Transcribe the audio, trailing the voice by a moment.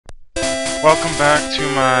Welcome back to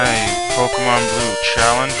my Pokemon Blue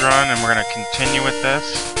challenge run, and we're gonna continue with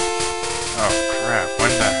this. Oh crap, when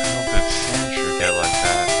the hell did Sandshrew get like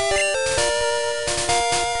that?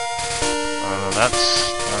 That's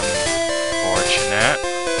unfortunate.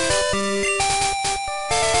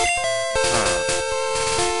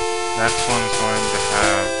 Next one's going to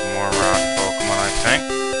have more rock Pokemon, I think.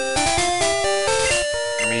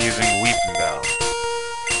 I'm gonna be using Weeping Bell.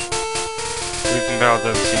 Weeping Bell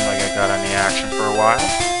doesn't seem like I got any action for a while.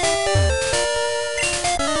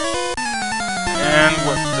 And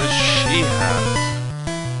what does she have?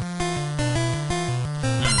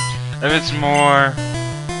 If it's more...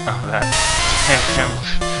 Oh, that damn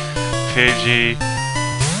Pidgey.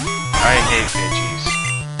 I hate Pidgeys.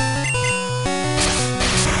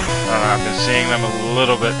 I don't know, I've been seeing them a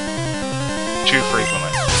little bit too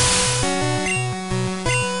frequently.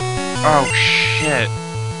 Oh, shit.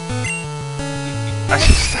 I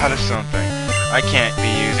just thought of something. I can't be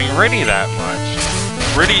using Riddy that much.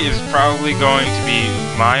 Riddy is probably going to be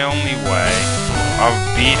my only way of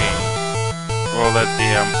beating, well, the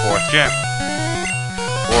 4th gym.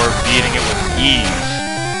 Or beating it with ease.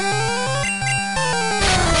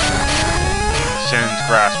 Since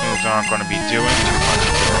grass moves aren't going to be doing too much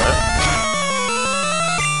to it.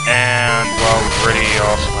 And, well, Riddy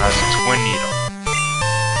also has a Twin Needle.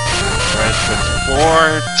 Which with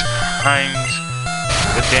 4 times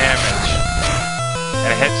the damage,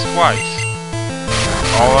 and it hits twice.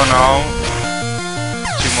 All in all,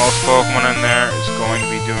 to most Pokemon in there, is going to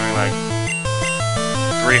be doing like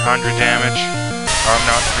 300 damage. Or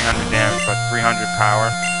not 300 damage, but 300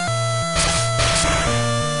 power.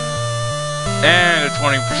 And a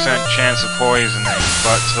 20% chance of poisoning,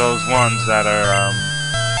 but to those ones that are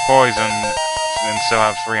poisoned and still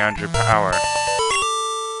have 300 power,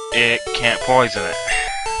 it can't poison it.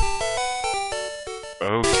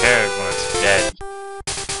 Who cares when it's dead?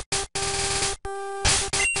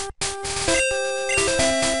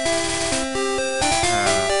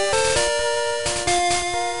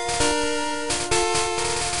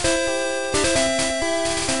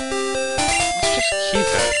 Let's just keep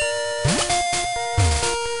it.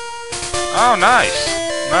 Oh, nice!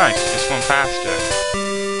 Nice, just went faster.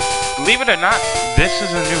 Believe it or not, this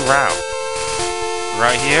is a new route.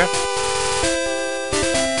 Right here.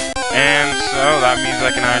 And so that means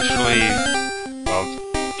I can actually, well,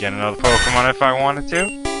 get another Pokemon if I wanted to.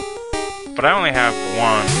 But I only have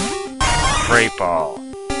one Great Ball.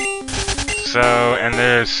 So, and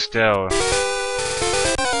there's still,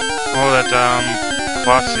 well, that,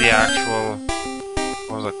 plus the actual,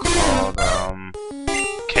 what was it called,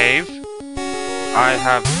 cave. I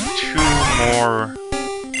have 2 more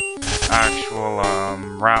actual,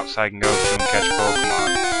 routes I can go to and catch Pokemon.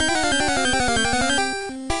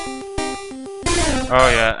 Oh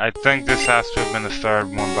yeah, I think this has to have been the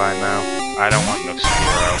 3rd one by now. I don't want no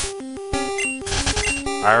Spearow.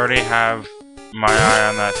 I already have my eye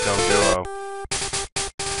on that Doduo.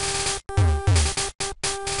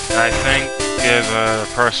 And I think there's a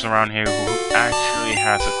person around here who actually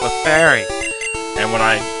has a Clefairy. And when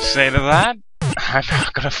I say to that, I'm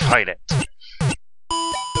not gonna fight it.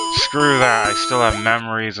 Screw that, I still have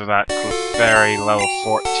memories of that Clefairy level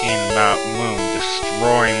 14 Mount Moon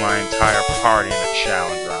destroying my entire party in a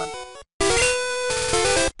challenge run.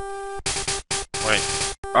 Wait.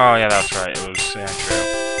 Oh yeah, that's right, it was Sandshrew.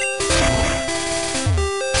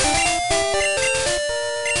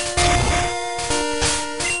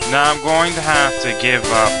 Now I'm going to have to give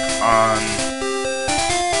up on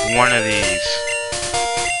one of these.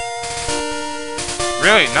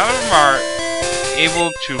 Really, none of them are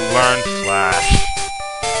able to learn Flash.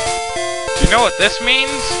 Do you know what this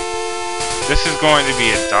means? This is going to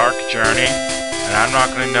be a dark journey, and I'm not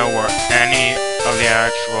going to know where any of the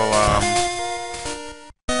actual,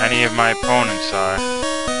 any of my opponents are.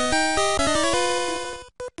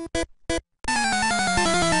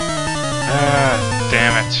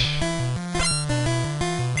 Damn it.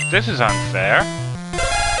 This is unfair.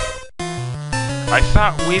 I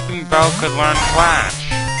thought Weeping Bell could learn Flash.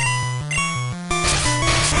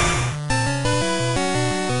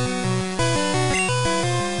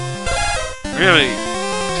 Really?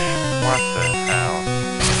 What the hell?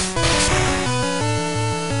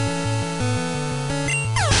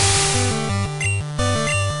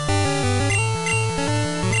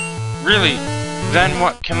 Really? Then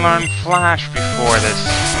what can learn Flash before this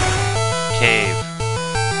cave?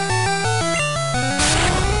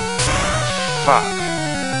 Fuck.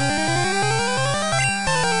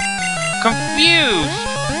 Confused!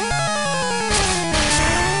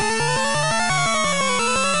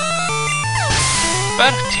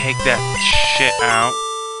 Better take that shit out.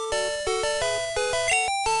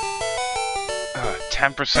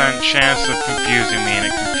 10% chance of confusing me, and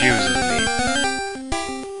it confuses me.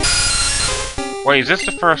 Wait, is this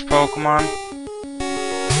the first Pokemon?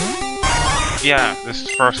 Yeah, this is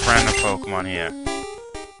the first random Pokemon here.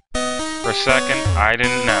 For a second, I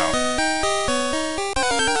didn't know.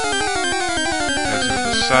 This is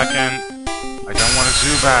the second. I don't want to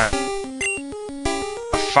Zubat.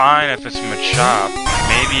 Fine if it's Machop.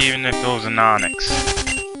 Maybe even if it was an Onix.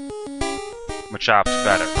 Machop's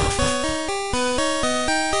better.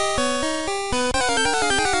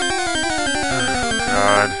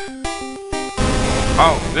 God.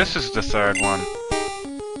 Oh, this is the third one.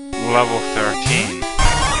 Level 13.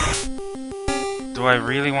 Do I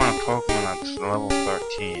really want a Pokemon that's level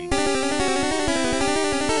 13?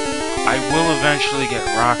 I will eventually get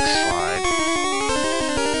Rock Slide.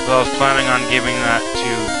 But I was planning on giving that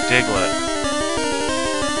to Diglett.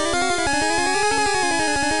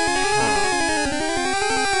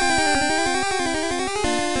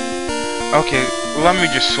 Okay, let me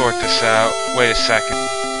just sort this out. Wait a second.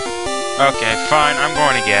 Okay, fine, I'm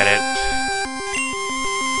going to get it.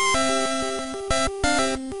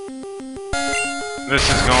 This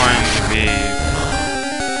is going to be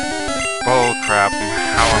bullcrap on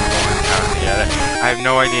how I'm going to have to get it. I have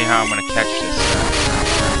no idea how I'm going to catch this thing.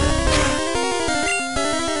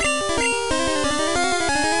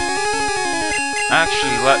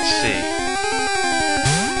 Actually, let's see.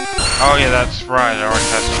 Oh yeah, that's right, it already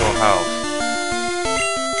has full health.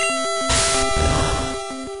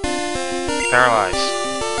 Paralyze.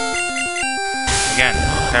 Again,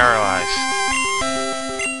 paralyze.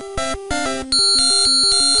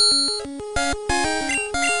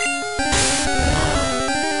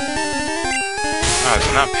 Oh,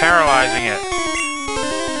 it's not paralyzing it.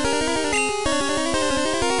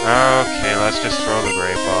 Okay, let's just throw the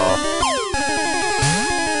Great Ball.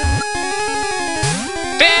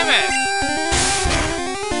 Damn it!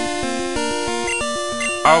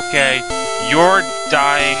 Okay, you're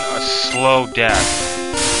dying a slow death.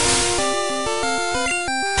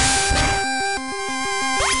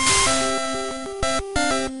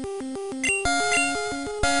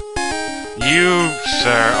 You,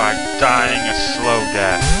 sir, are dying a slow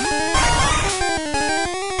death.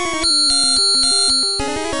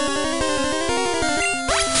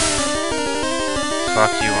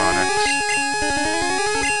 Fuck you, Onix.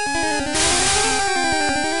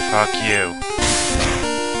 Fuck you.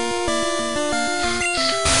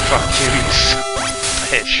 Fuck you, you son of a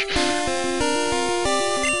bitch.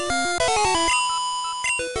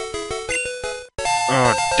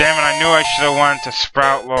 Oh, damn it, I knew I should have went to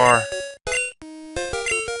Sprout Lore.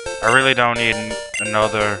 I really don't need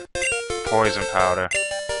another poison powder.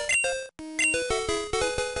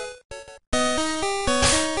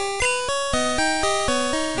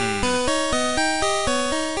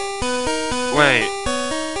 Wait.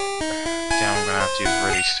 Damn, I'm gonna have to use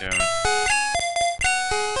Ready soon.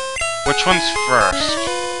 Which one's first?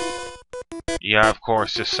 Yeah, of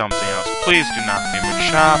course, there's something else. Please do not be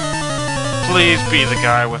Machop. Please be the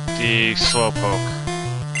guy with the Slowpoke.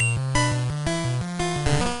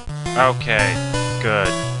 Okay,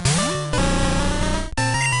 good.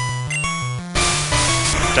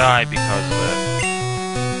 Die because of it.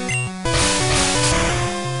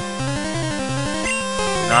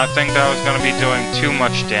 Not think that I was going to be doing too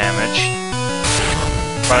much damage,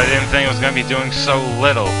 but I didn't think it was going to be doing so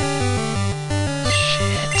little.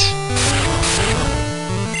 Shit.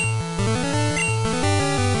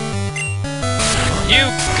 You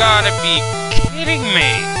gotta be kidding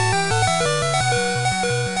me!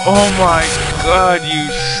 Oh my god, you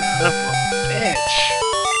son of a bitch!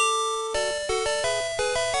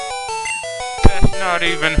 That's not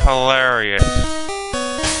even hilarious.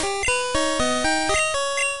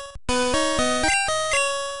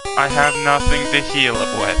 I have nothing to heal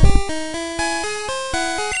it with.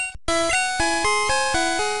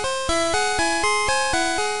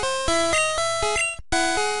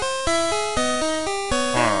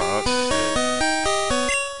 Let's see.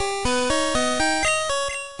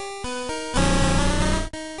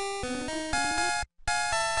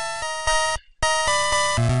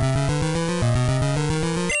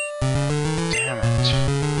 Damn it.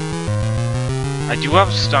 I do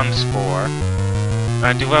have Stun Spore.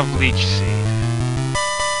 I do have Leech Seed.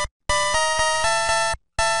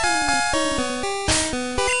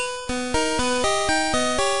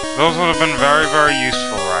 Those would have been very, very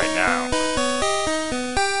useful right now.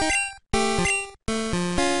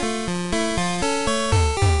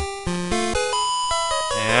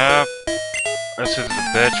 Yep. This is the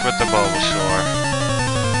bitch with the Bulbasaur.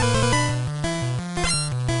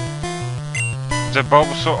 Is it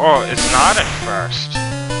Bulbasaur? Oh, it's not at first.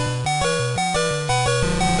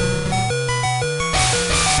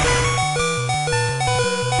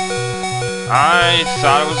 I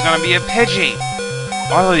thought it was gonna be a Pidgey.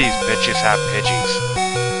 All of these bitches have Pidgeys.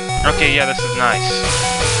 Okay, yeah, this is nice.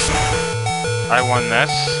 I won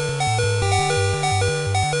this.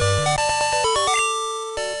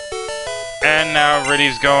 And now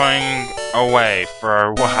Riddy's going away for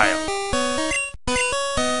a while.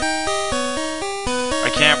 I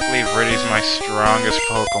can't believe Riddy's my strongest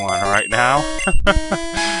Pokemon right now.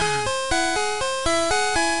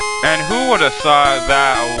 And who would have thought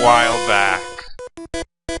that a while back?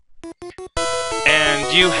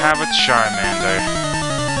 And you have a Charmander.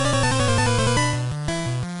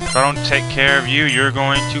 If I don't take care of you, you're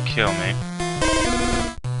going to kill me.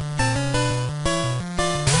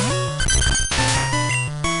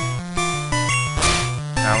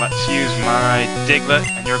 Now let's use my Diglett,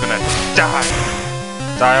 and you're gonna die!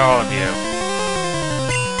 Die, all of you.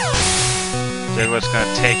 Diglett's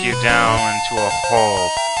gonna take you down into a hole.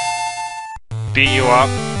 Beat you up,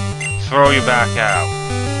 throw you back out.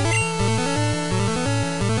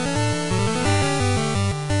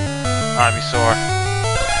 Ivysaur.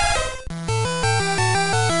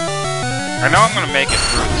 I know I'm gonna make it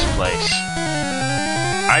through this place.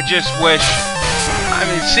 I just wish... I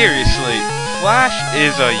mean, seriously, Flash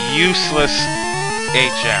is a useless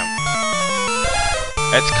HM.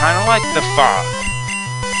 It's kind of like the fog,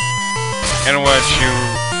 in which you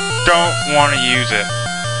don't want to use it,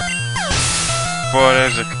 but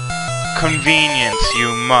as a convenience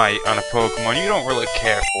you might on a Pokemon you don't really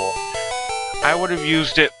care for. I would have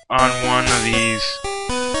used it on one of these,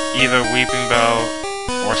 either Weeping Bell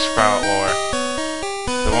or Sproutlore.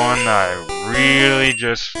 The one I really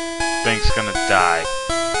just think's gonna die.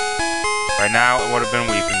 Right now it would have been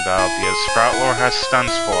Weeping Bell because Sproutlore has Stun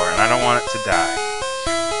Spore and I don't want it to die.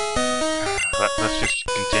 Let's just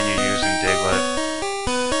continue using Diglett.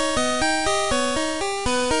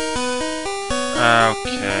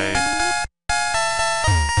 Okay.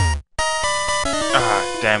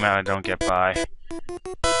 Ah, damn it, I don't get by.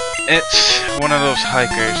 It's one of those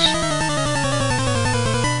hikers.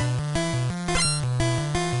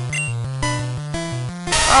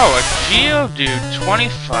 Oh, a Geodude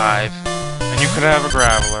 25, and you could have a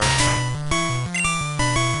Graveler.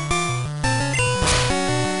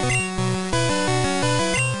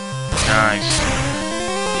 Nice.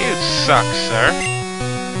 You suck, sir.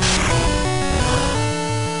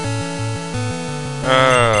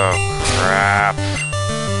 Oh, crap.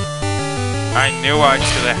 I knew I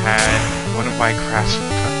should have had one of my crafts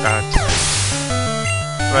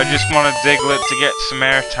but I just wanted Diglett to get some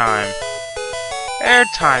airtime.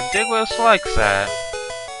 Airtime, Diglett likes that.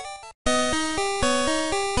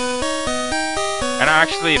 And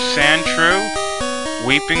actually, if Sandshrew,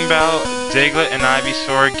 Weeping Bell, Diglett, and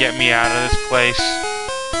Ivysaur get me out of this place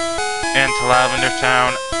into Lavender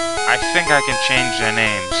Town, I think I can change their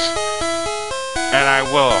names. And I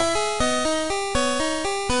will.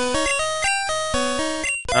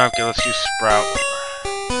 Okay, let's use Sprout.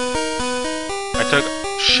 I took a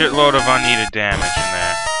shitload of unneeded damage in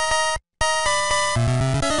there.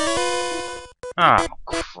 Oh,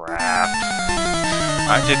 crap.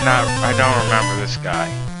 I don't remember this guy.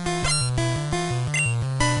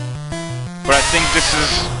 But I think this is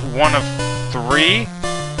one of 3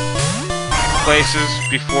 places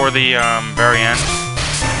before the very end.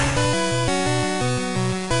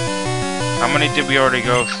 How many did we already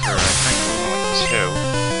go through? I think it was only 2.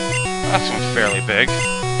 That one's fairly big.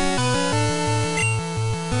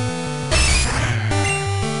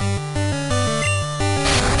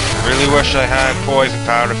 Really wish I had poison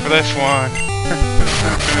powder for this one.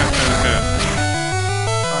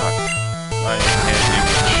 I can't even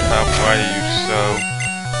chop. Why are you so...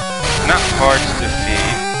 Not hard to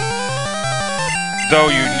defeat. Though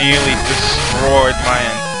you nearly destroyed my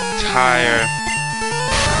entire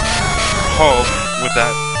hope with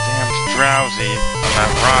that damn Drowsy on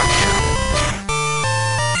that rocket.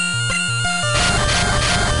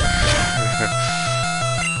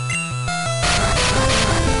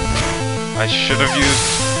 I should have used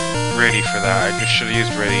Riddy for that. I just should have used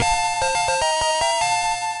Riddy.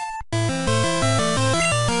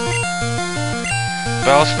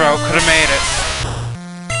 Bellsprout could have made it,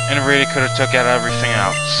 and Riddy could have took out everything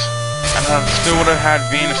else. And I still would have had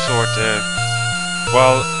Venusaur to,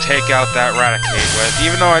 well, take out that Raticate with.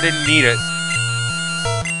 Even though I didn't need it,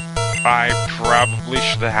 I probably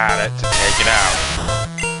should have had it to take it out.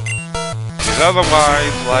 Because otherwise,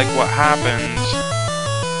 like what happened,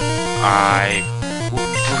 I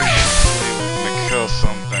briefly would kill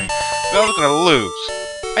something. But I was gonna lose.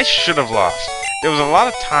 I should have lost. There was a lot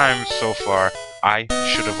of times so far I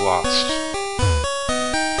should have lost.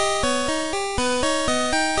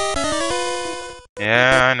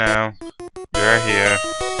 Yeah, I know. You're here.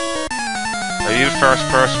 Are you the first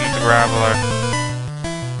person with the Graveler?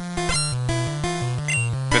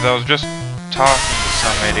 Because I was just talking to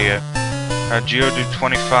some idiot. How'd Geo do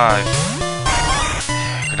 25?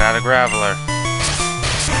 Could add a Graveler.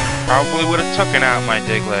 Probably would have taken out my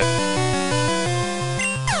Diglett.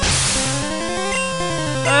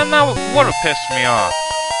 And that would have pissed me off.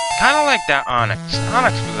 Kinda like that Onyx.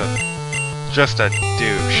 Onyx was just a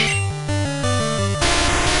douche.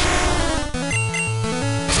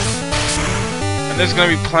 And there's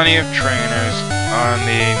gonna be plenty of trainers on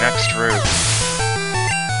the next route.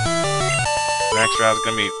 The next route is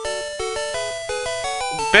gonna be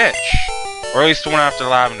bitch. Or at least the one after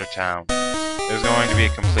Lavender Town. Is going to be a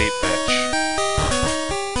complete bitch.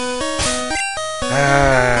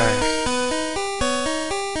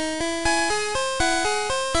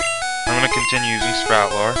 I'm gonna continue using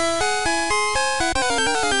Sproutlore.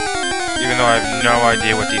 Even though I have no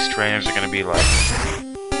idea what these trainers are gonna be like.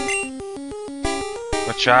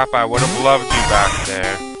 But Chop, I would have loved you back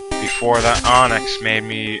there before that Onyx made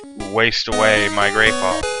me waste away my Great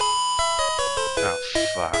Ball. Oh,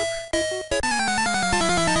 fuck.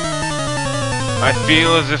 I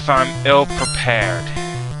feel as if I'm ill-prepared.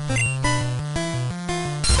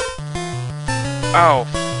 Oh.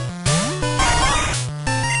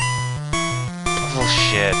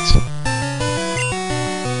 Bullshit.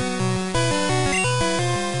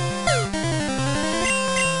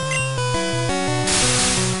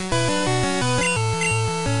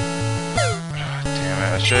 Damn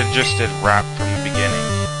it, I should have just did rap from the beginning.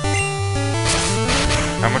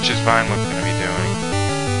 How much is Vinewood gonna be doing?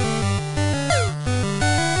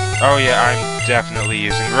 Oh yeah, I'm definitely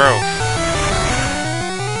using growth.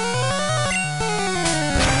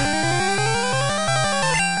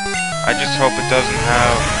 I just hope it doesn't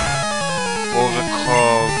have... what was it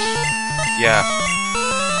called? Yeah.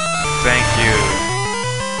 Thank you.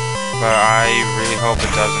 But I really hope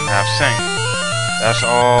it doesn't have Sync. That's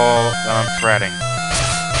all that I'm fretting.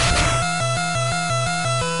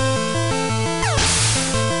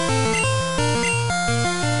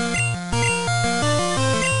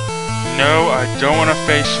 No, I don't want to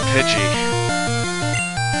face Pidgey.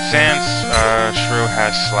 Sans Shrew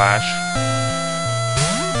has Slash.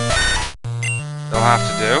 They'll have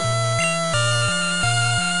to do.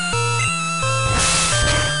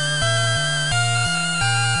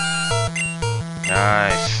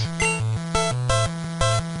 Nice.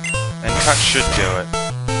 And Cut should do it.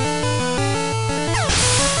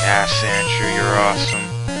 Yeah, Sandshrew, you're awesome.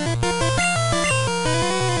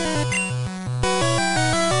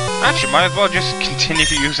 Actually, might as well just continue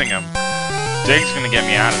using him. Dig's gonna get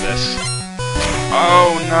me out of this.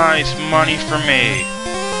 Oh, nice money for me.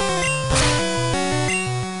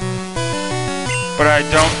 But I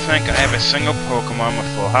don't think I have a single Pokemon with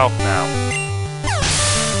full health now.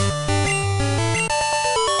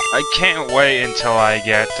 I can't wait until I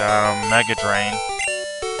get Mega Drain.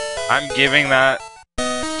 I'm giving that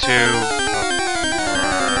to...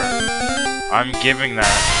 I'm giving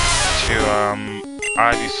that to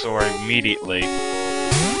Ivysaur immediately.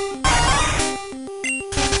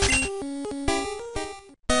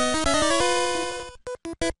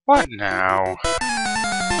 What now?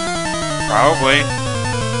 Probably.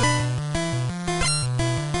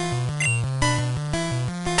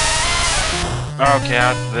 Okay,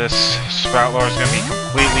 this Sproutlore is gonna be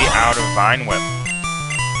completely out of Vine Whip.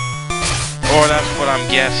 Or that's what I'm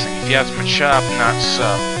guessing. If he has Machop, not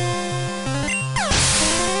so.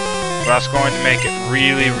 But that's going to make it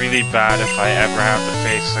really, really bad if I ever have to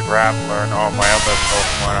face the Graveler and all my other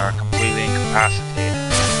Pokemon are completely incapacitated.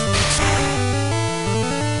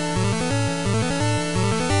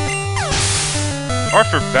 Or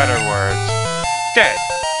for better words, dead.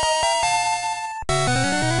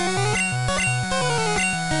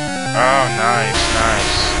 Oh, nice,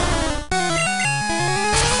 nice.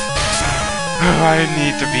 I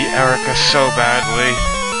need to beat Erica so badly.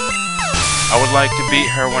 I would like to beat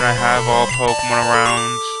her when I have all Pokemon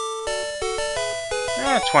around.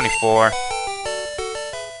 24.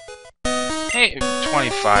 Hey,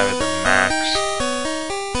 25 at the max.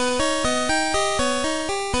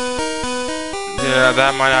 Yeah,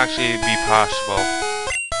 that might actually be possible.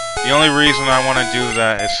 The only reason I want to do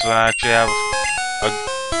that is so I actually have a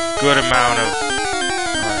good amount of...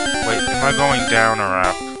 wait, am I going down or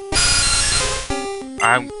up?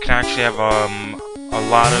 I can actually have a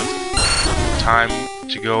lot of time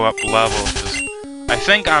to go up levels. I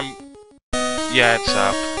think I'm... yeah, it's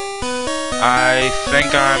up. I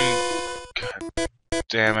think I'm... God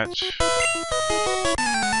damn it.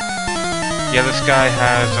 Yeah, this guy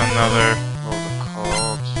has another... what was it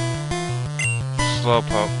called?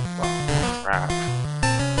 Slowpoke. Oh, crap.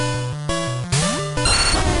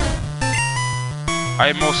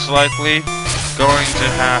 I'm most likely going to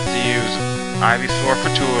have to use Ivysaur for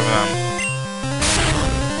 2 of them.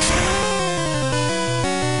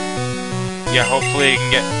 Yeah, hopefully you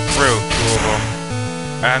can get through 2 of them.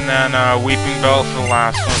 And then Weeping Bell for the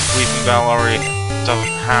last one. Weeping Bell already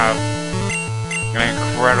doesn't have an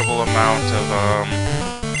incredible amount of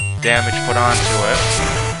damage put onto it.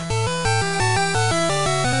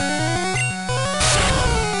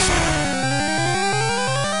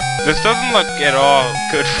 This doesn't look at all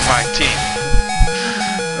good for my team.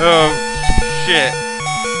 Oh, shit.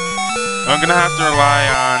 I'm gonna have to rely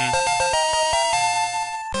on...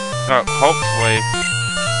 hopefully...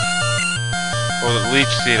 Well, the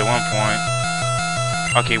Leech Seed at one point.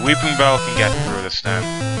 Okay, Weeping Bell can get through this then.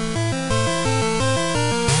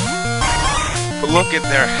 But look at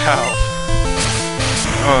their health.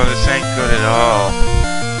 Oh, this ain't good at all.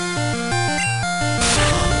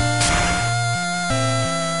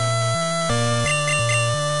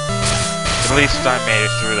 At least I made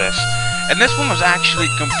it through this. And this one was actually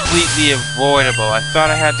completely avoidable. I thought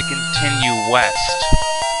I had to continue west.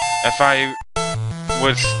 If I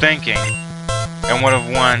was thinking and would have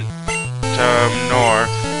went to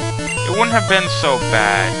north, it wouldn't have been so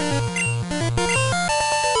bad.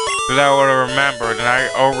 Because I would have remembered, and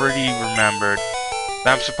I already remembered,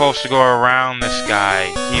 that I'm supposed to go around this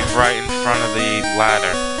guy. He's right in front of the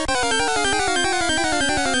ladder.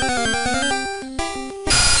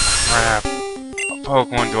 Crap. What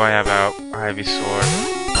Pokemon do I have out? Ivysaur.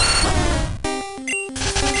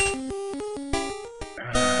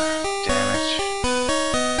 Damage.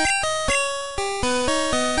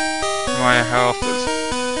 My health is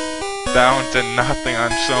down to nothing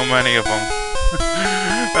on so many of them.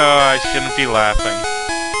 Oh, I shouldn't be laughing.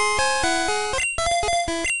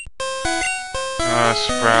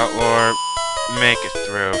 Sproutlord, make it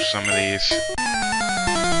through some of these.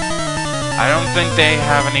 I don't think they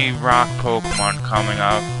have any rock Pokemon coming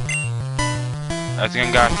up. I think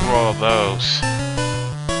I got through all of those.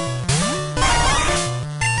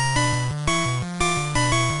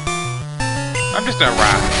 I'm just gonna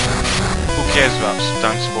wrap. Who cares about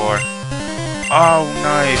Dunsparce? Oh,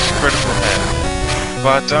 nice, critical hit.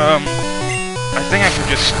 But, I think I could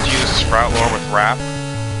just use Sproutlord with Wrap.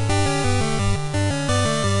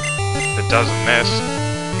 If it doesn't miss.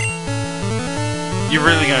 You're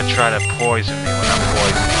really gonna try to poison me when I'm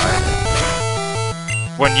poisoned, right?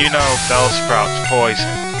 When you know Bellsprout's poison.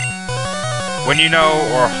 When you know,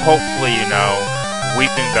 or hopefully you know,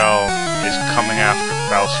 Weeping Bell is coming after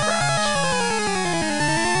Bellsprout.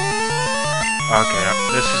 Okay,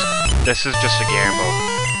 this is just a gamble.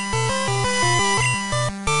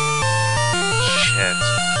 Shit.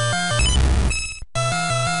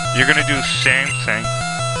 You're gonna do the same thing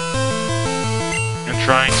and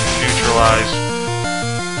trying to neutralize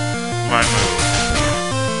my move.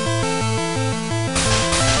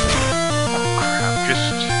 Oh crap,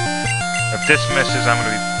 if this misses, I'm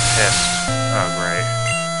gonna be pissed. Oh great.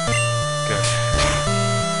 Good.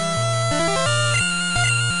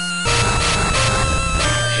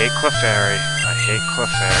 I hate Clefairy. I hate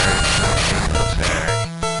Clefairy. I hate Clefairy.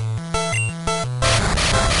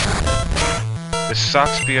 This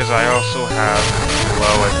sucks because I also have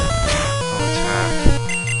low attack.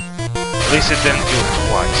 At least it didn't do it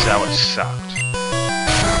twice, that would've sucked.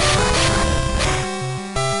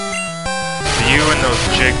 You and those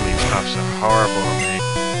Jigglypuffs are horrible to me.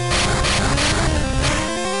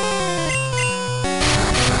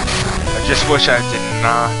 I just wish I did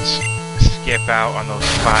not skip out on those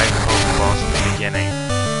 5 Pokeballs in the beginning.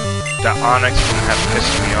 The Onix wouldn't have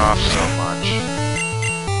pissed me off so much.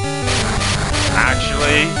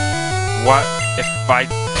 Actually, what if I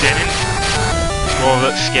didn't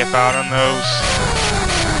skip out on those?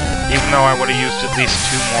 Even though I would have used at least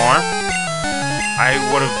 2 more, I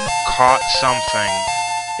would have caught something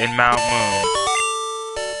in Mount Moon.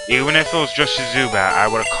 Even if it was just a Zubat, I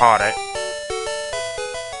would have caught it.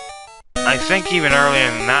 I think even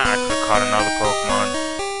earlier than that, I could have caught another Pokemon.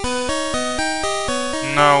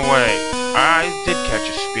 No way. I did catch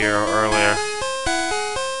a Spearow earlier.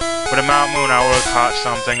 But at Mount Moon, I would have caught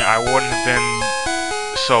something. I wouldn't have been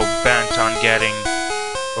so bent on getting,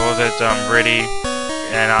 Riddy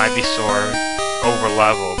and Ivysaur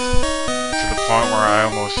over-leveled to the point where I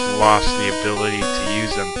almost lost the ability to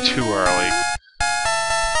use them too early.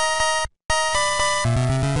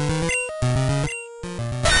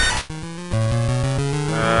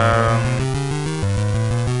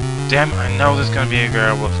 Damn it, I know there's gonna be a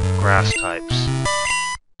girl with grass types.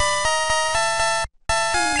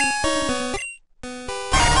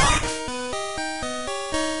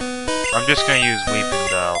 I'm I'm just gonna use Weeping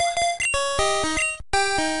Bell.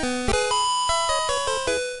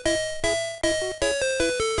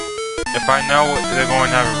 If I know they're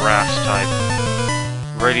going to have a Wrath type,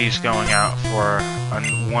 Reddy's going out for a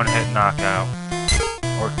one-hit knockout.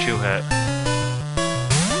 Or two-hit.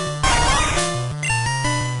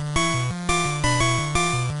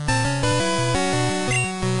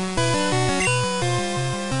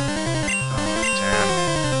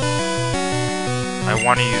 I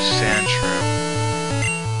want to use Sand Shrew.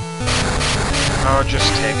 Oh,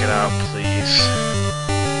 just take it out, please.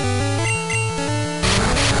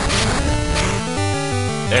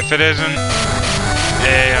 If it isn't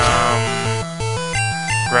a,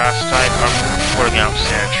 grass type, I'm putting out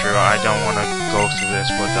Sand Shrew. I don't want to go through this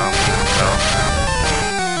with,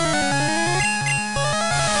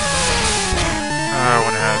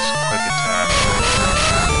 when it has quick attack.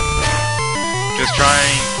 Just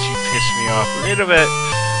trying to piss me off a little bit.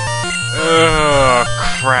 Ugh,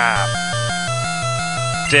 crap.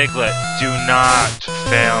 Diglett, do not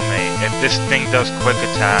fail me. If this thing does quick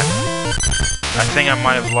attack, I think I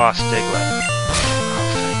might have lost Diglett. Oh,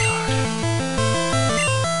 thank God.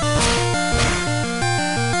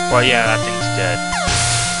 Well, yeah, that thing's dead.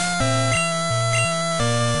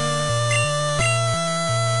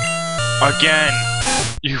 Again,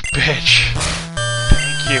 you bitch.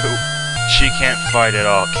 Thank you. She can't fight at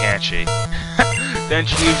all, can she? Then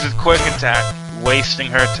she uses quick attack, wasting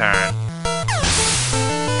her turn.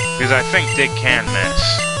 Because I think Dig can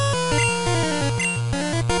miss.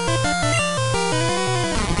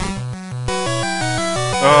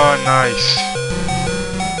 Oh, nice.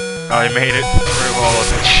 I made it through all of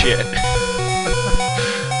this shit.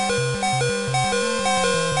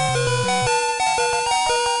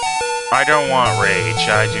 I don't want rage.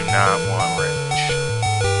 I do not want rage.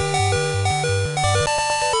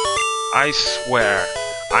 I swear,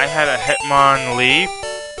 I had a Hitmonlee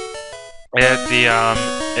at the,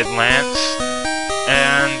 at Lance,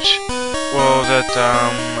 and, well,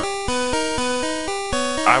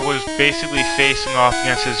 I was basically facing off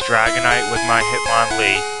against his Dragonite with my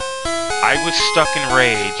Hitmonlee. I was stuck in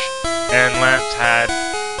rage, and Lance had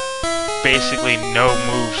basically no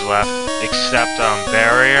moves left except,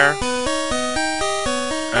 Barrier,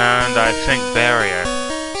 and I think Barrier.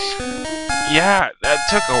 Yeah, that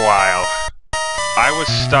took a while. I was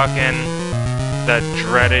stuck in that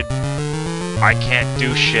dreaded I can't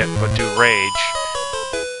do shit but do rage.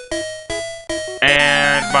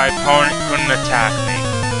 And my opponent couldn't attack me.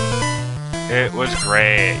 It was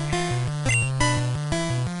great.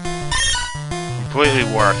 Completely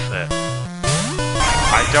worth it.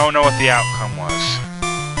 I don't know what the outcome was.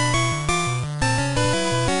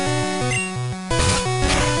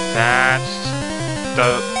 That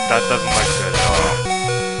doesn't look good at all.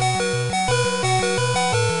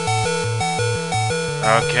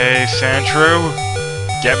 Okay, Sandshrew,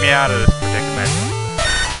 get me out of this predicament.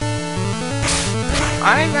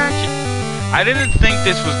 I didn't think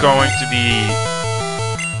this was going to be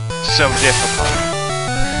so difficult.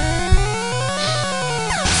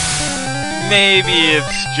 Maybe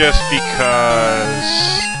it's just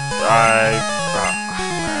because I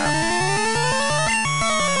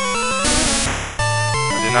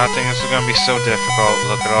did not think this was going to be so difficult.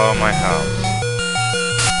 Look at all my health.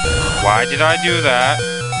 Why did I do that?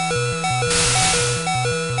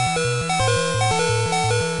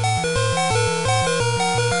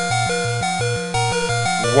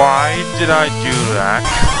 Why did I do that?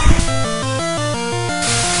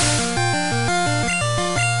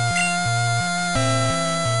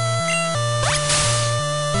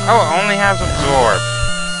 Oh, it only has Absorb.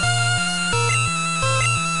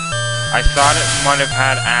 I thought it might have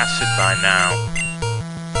had Acid by now.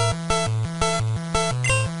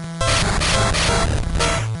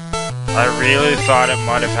 I really thought it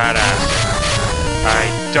might have had Acid.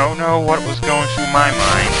 I don't know what was going through my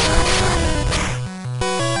mind.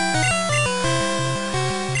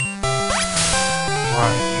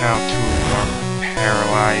 Why, now two of them are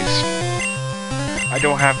paralyzed. I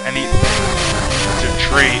don't have anything to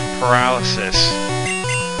treat paralysis.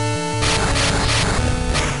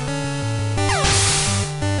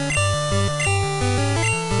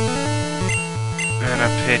 And a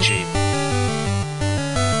Pidgey.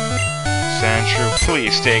 Sandshrew,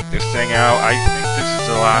 please take this thing out. I think this is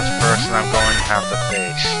the last person I'm going to have to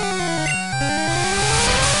face.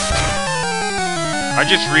 I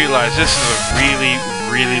just realized this is a really,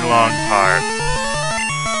 really long part.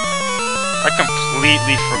 I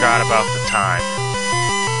completely forgot about the time.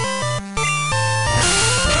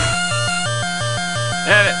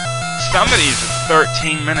 And some of these are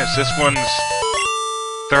 13 minutes. This one's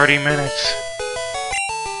 30 minutes.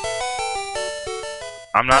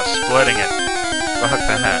 I'm not splitting it. Fuck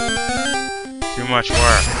that. Too much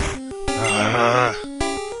work.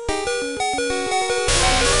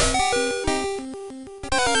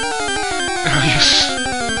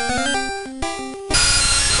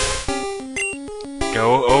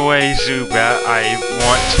 Go away, Zubat. I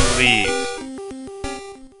want to leave.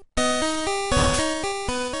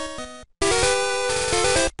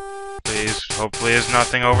 Please, hopefully there's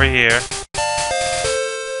nothing over here.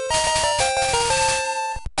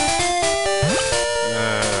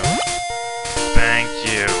 Thank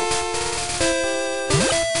you.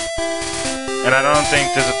 And I don't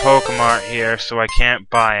think there's a Pokemon here, so I can't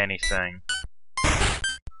buy anything.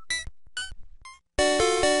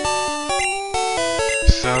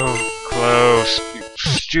 So close. You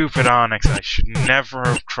stupid Onix. I should never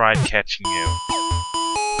have tried catching you.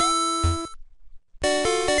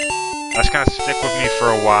 That's gonna stick with me for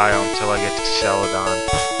a while until I get to Celadon.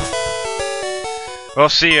 We'll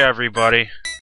see you, everybody.